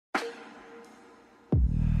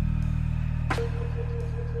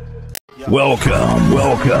Welcome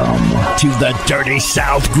to the Dirty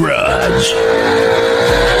South Grudge,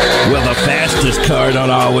 where the fastest car don't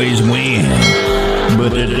always win, but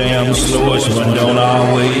the damn slowest one don't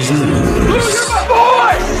always lose.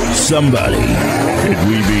 Somebody,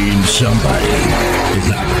 we mean somebody, is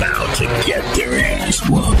about to get their ass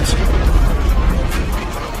whooped.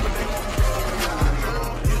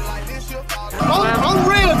 I'm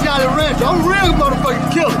real, Johnny Ranch. I'm real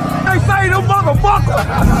motherfucking killer. They say them motherfuckers.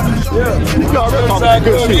 Yeah,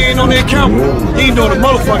 you ain't on that camera. He ain't doing the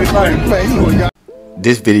motherfucking thing.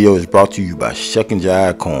 This video is brought to you by Shuck and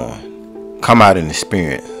Jive Corn. Come out and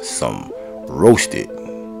experience some roasted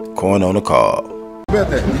corn on the cob. Bet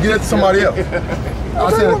that. You get it to somebody else.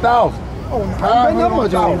 I said 1,000. Oh, how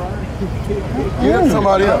much on it? Get it to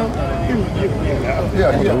somebody else.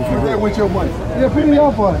 Yeah. Put that with your money. Yeah, put it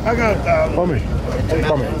up for it. I got 1,000. For me.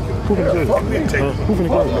 Who finna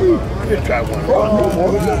go? Just try one.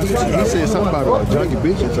 You said something about a junkie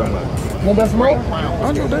bitch or something. Want that smoke? I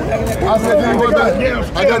said, do you want that?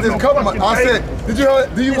 I got this couple. I said,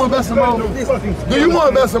 do you want that some more? Do you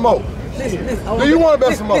want that some more? Do you want to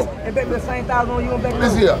bet some more? And bet the same $1,000 on you and bet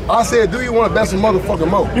Listen here. I said, do you want to bet some motherfucking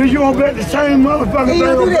more? Do you want to bet the same motherfucking thing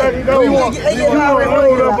on bet? Do you want to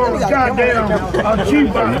hold up on a goddamn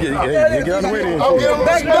G-body? You get on the way then.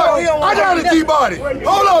 I got a G-body.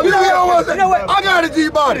 Hold on. You know what I'm saying? I got a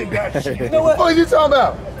G-body. What are you talking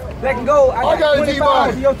about? Back and go. I got a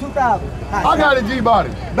G-body. To your 2,000. I got a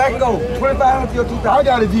G-body. Back and go. 2,500 to your 2,000. I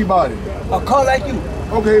got a G-body. A car like you.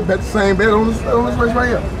 Okay, bet the same bet on this race right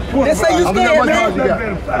here. They say you scared, man.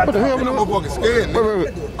 What the hell? I'm motherfucking scared,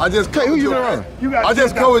 nigga. I just covered who you your running? I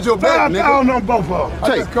just covered your bet, nigga. 5,000 on both of them. I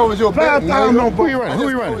just covered your bet, nigga. 5,000 on both. Who you running? Who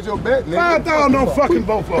you running? I just covered your bet, nigga. 5,000 on fucking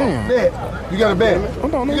both of them. Bet. You got a bet. You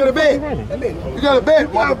got a bet. You got a bet,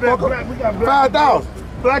 motherfucker. 5,000.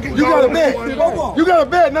 You got a bet. You got a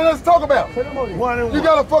bet. Now let's talk about. You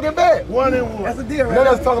got a fucking bet. 1 and 1. That's a deal, right? Now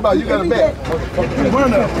let's talk about. You got a bet.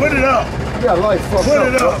 Run up. Put it up. You got life fucked up.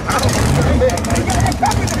 Put it up.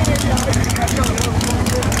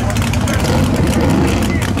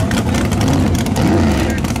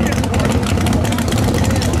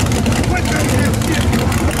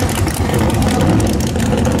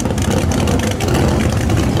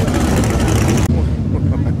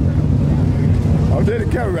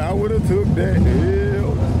 I would have took that.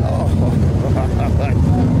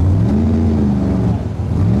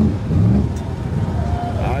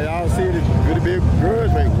 Hell y'all see this good big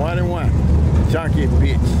Grudge make 1 and 1. JuNKY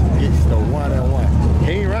bitch gets the 1 and 1.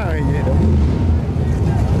 He ain't around here yet though.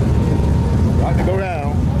 About to go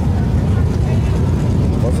down.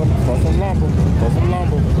 For some lumber.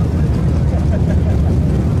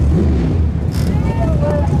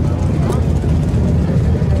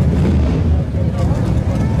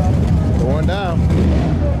 Going down.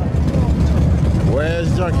 Where's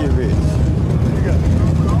JuNKY bitch?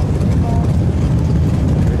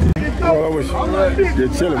 Oh, I wish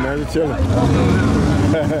you're chilling, man. You're chilling. I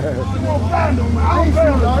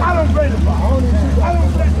don't play the ball.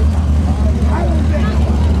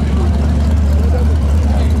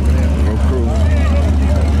 No crew.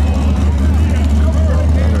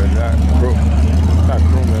 Not crew. Not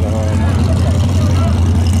crewman.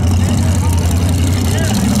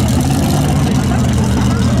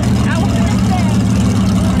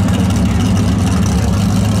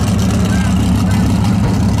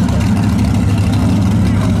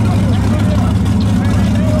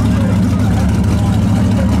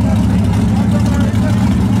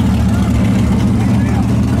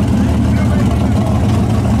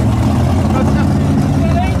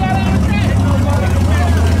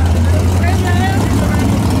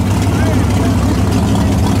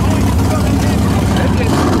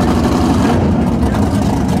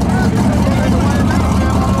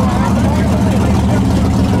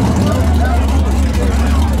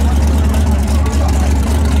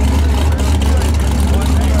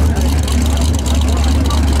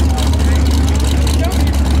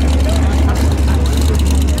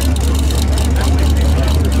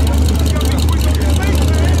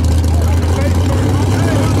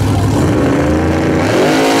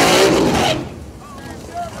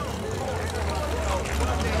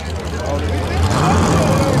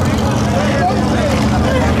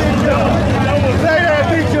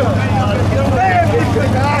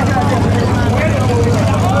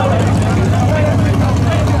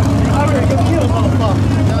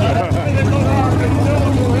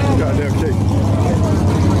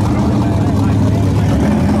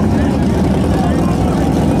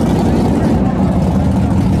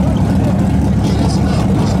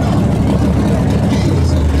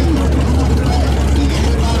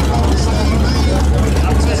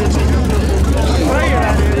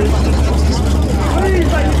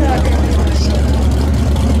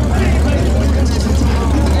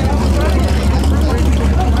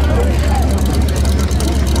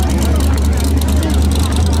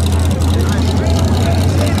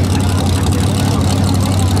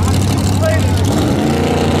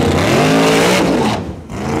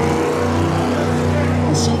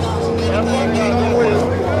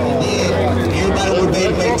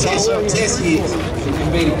 test hits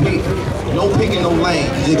and made a pick. No picking no lane.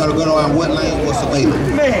 You just gotta go around what lane, what's available.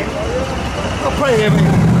 Man, I'll play that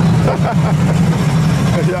man.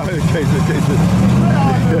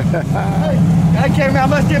 I came out, I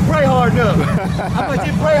must didn't pray hard enough.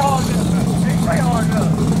 Pray hard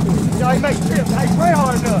enough. Y'all make trips. I pray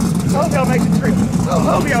hard enough. I hope y'all make the trip. I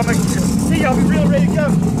hope y'all make the trip. See y'all be real ready to go.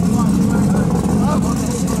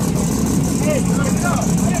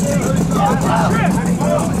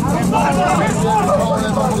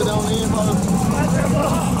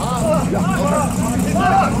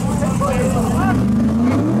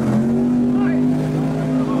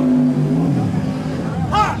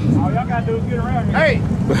 All y'all gotta do is get around here. Hey,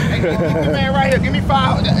 give me man right here. Give me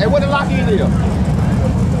 5. Hey, what the lock in here?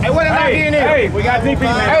 Hey, what the lock in here? Hey, we got DP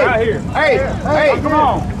man right here. Hey, come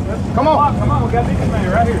on. Come on, we got DP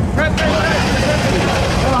man right here.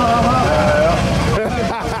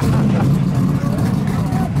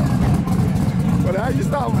 But how you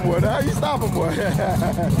stop him, boy? How you stop him, boy?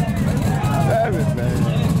 Damn it, man.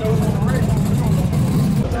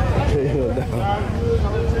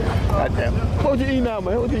 God damn. What you eat now,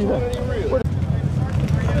 man? What you eat now?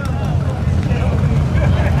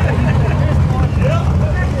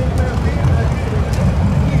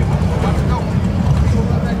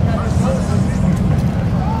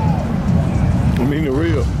 I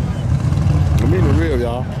mean the real,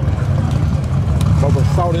 y'all. Mother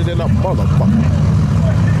salted in a motherfucker.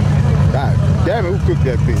 God damn it, who cooked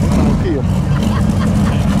that bitch? It's gonna kill me.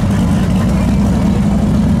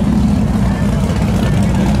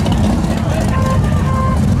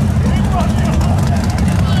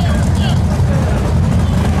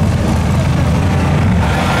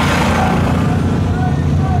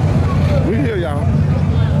 We here, y'all.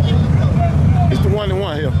 It's the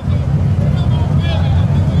 1-1 here.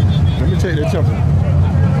 Let me take that chopper.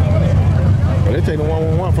 They take the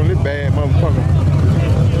 1-1 from this bad motherfucker.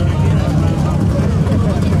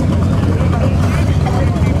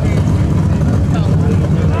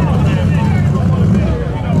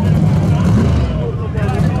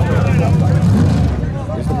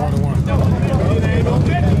 It's the 1-1.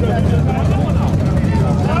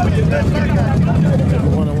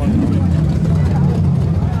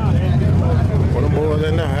 What them boys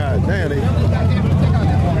in there? Damn, they.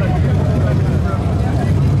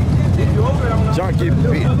 JuNKY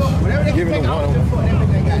bitch, giving them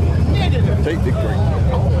 1-1. Take the grape.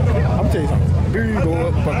 I'm telling you something. Here you go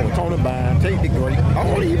up, fucking Tony Bine, take the grape. I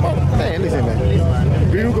want to eat more. Man, listen, man.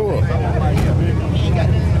 Here you go up.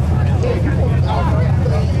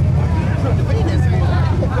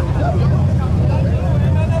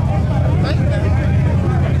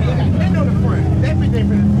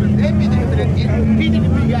 He need to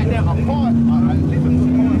be goddamn apart.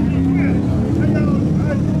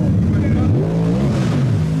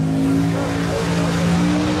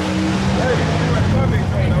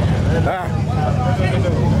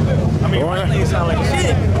 I mean, right lane sound like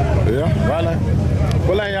shit. Yeah, right lane.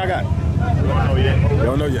 What lane y'all got? You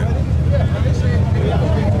don't know yet.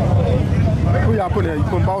 Who y'all putting there? You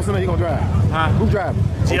putting boss in there? You gonna drive? Huh? Who driving?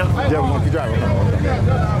 Jeff. Jeff, monkey driver.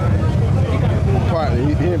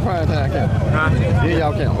 He in prime time camp. Huh? He in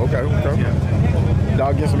y'all camp. Okay. Yeah.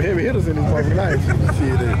 Y'all get some heavy hitters in this fucking night.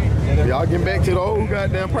 Shit, y'all getting back to the old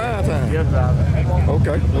goddamn prime time. Yes, driver.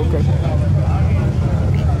 Okay.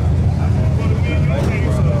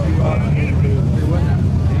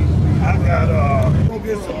 I got go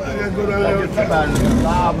get somebody that go down there.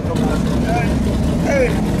 Hey,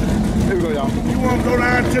 here we go, y'all. You want to go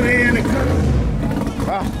down to the end of cover?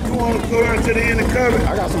 Huh? You want to go down to the end of cover?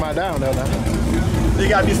 I got somebody down there now. They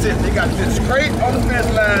got to sit straight on the fence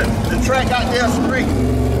line. The track out there straight.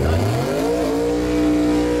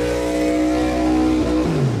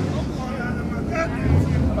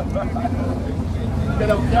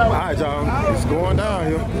 Alright, y'all. It's going down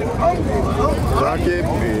here. JuNKY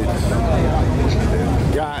bitch.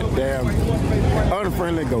 Goddamn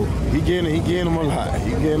unfriendly go. He getting him a lot. He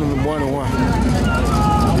getting him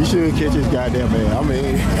 1-1. He should catch his goddamn man. I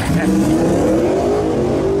mean,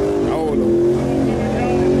 hold on.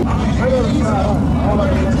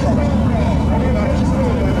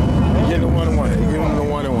 He getting the 1-1. He getting him the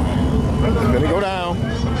 1-1. Gonna go down.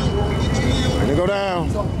 Gonna go down.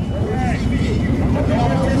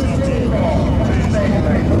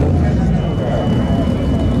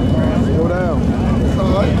 Go down.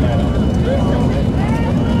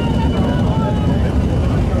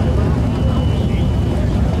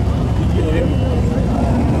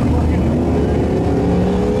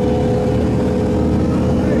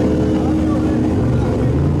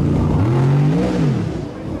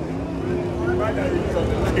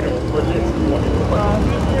 Alright,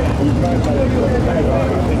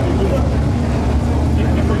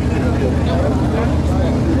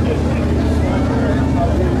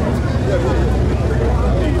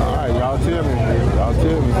 y'all tell me. Y'all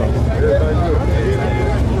tell me something.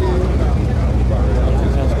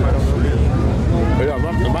 Yeah,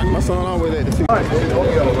 my son always at the TV.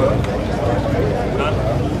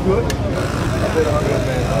 Good?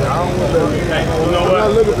 You know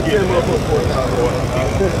what? Look at the camera.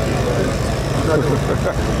 You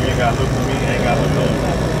ain't got to look for me, you ain't got to look for me.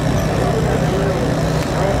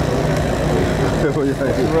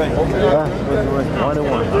 Right. Yeah. 1 and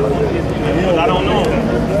 1. I don't know.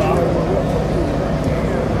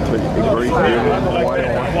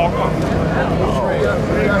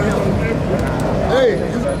 Hey,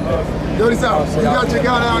 Dirty South, you got your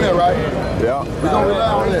guy down there, right? Yeah. We're gonna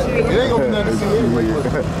rely on that. It ain't gonna be nothing to see anyway.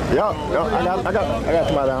 Yeah, I got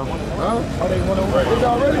somebody down. Huh? It's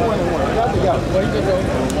already 1 and 1. I got the guy.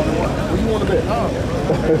 What you want to bet? I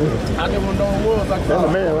just want to know who it was. That's the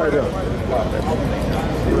man right there.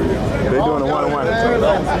 They doing a 1 and 1.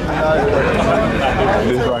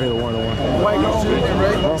 This right here, 1 and 1.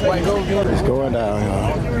 It's going down,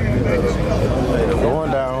 y'all.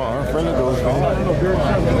 Going down. Unfriendly ghost, man.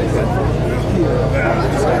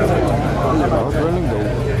 Unfriendly ghost.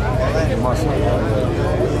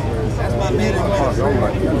 That's my man.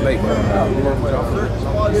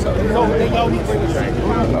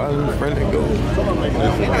 Unfriendly ghost.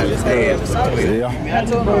 Yeah.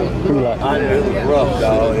 Rough,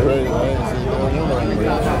 dog.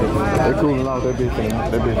 They're cooling out that bitch.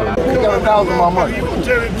 They got 1,000 more money.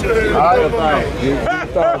 Alright,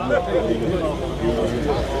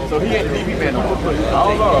 so he ain't the DP man no more.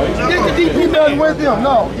 Get the DP man with him.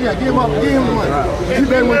 No, yeah, give him the money. He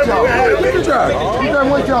been with y'all. He been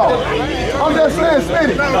with y'all. I'm just saying,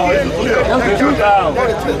 Smitty. That's the 2,000.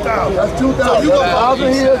 That's 2,000.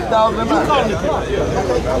 1,000 here, 1,000 there.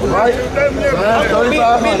 Right?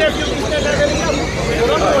 3,500.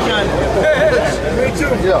 Me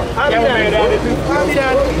too. Yeah. I'll be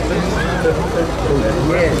down.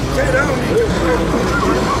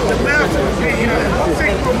 The master was here.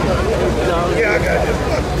 Yeah, I got this.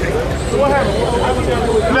 What happened?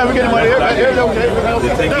 You never get money. Everything's okay.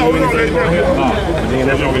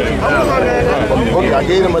 Okay, I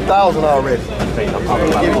gave him 1,000 already. I ain't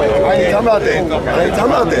talking about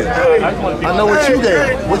that. I know what you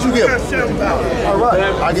gave. What you give? All right.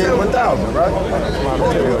 I gave him 1,000, right?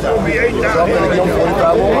 So I'm going to give him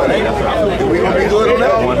 45 more money. We going to be good on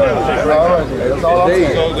that? All right. That's all I'm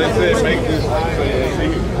saying. So they said make this.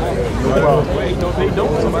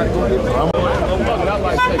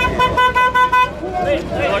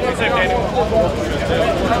 Like you said, Danny.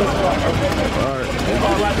 Alright,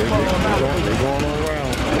 they're going on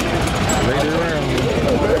around. They around.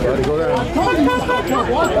 Everybody go down.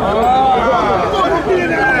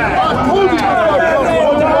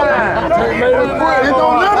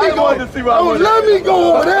 Don't let me go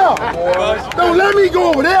over there. Don't let me go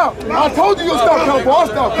over there. I told you you'll stop counting for our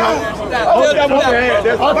stop count.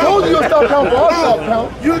 I told you you'll stop counting for our stop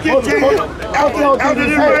count. You get changed after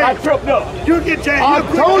this race. I tripped up. You get changed.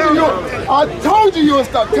 I told you you'll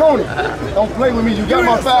stop counting. Don't play with me. You got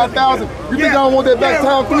my 5,000. You think I don't want that back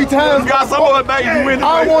time 3 times? You got some of it back. You win.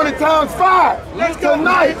 I want it times 5. Let's go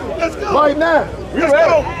tonight. Let's go. Right now. Let's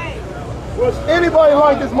go. Anybody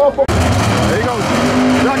like this motherfucker? There you go.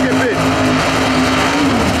 Junkie bitch.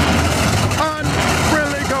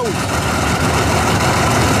 Unfriendly ghost.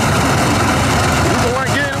 He's the one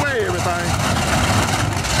getting away everything.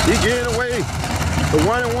 He getting away the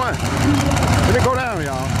 1 and 1. Let it go down,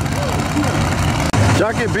 y'all.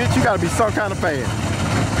 Junkie bitch, you gotta be some kind of fan.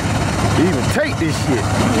 You even take this shit.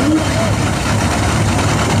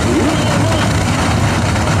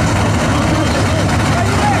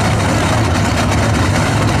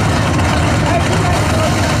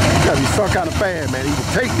 You gotta be some kind of fan, man. You can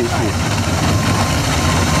take this shit.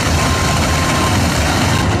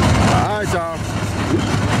 Alright, y'all.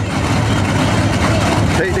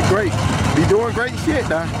 Take the great. Be doing great shit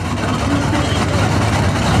now.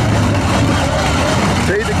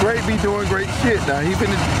 Take the great, be doing great shit now. He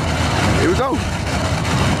finna. Here we go.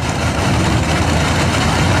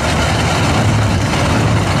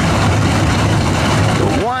 The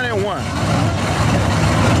 1 and 1.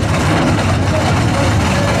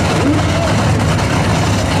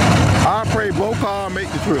 I pray both cars make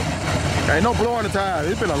the trip. Ain't no blowing the tires.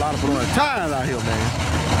 There's been a lot of blowing the tires out here, man.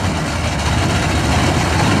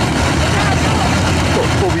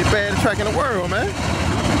 Supposed to be the baddest track in the world, man.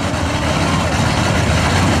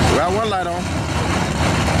 We got one light on.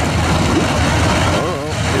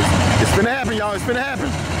 Uh-oh. It's finna happen, y'all. It's finna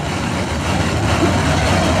happen.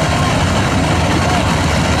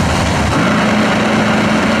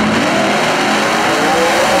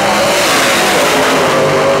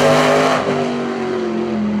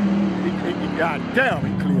 Damn,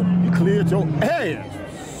 he cleared. He cleared your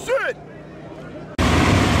ass. Shit.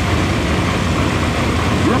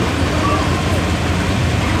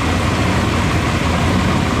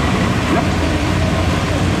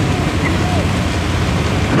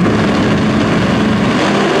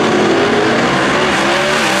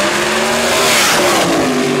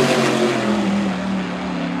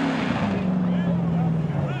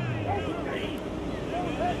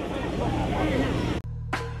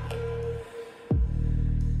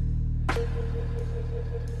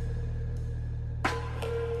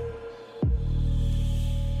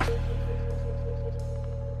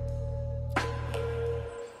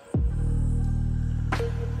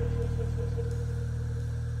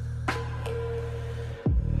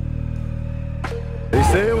 They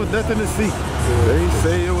say it was nothing to see. They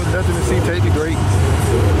say it was nothing to see. Take the grate,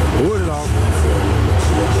 pull it off.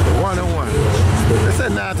 1-on-1. They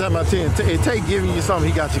said 9 times out of 10. It take giving you something,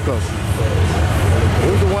 he got you covered.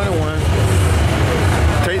 It was the 1-on-1.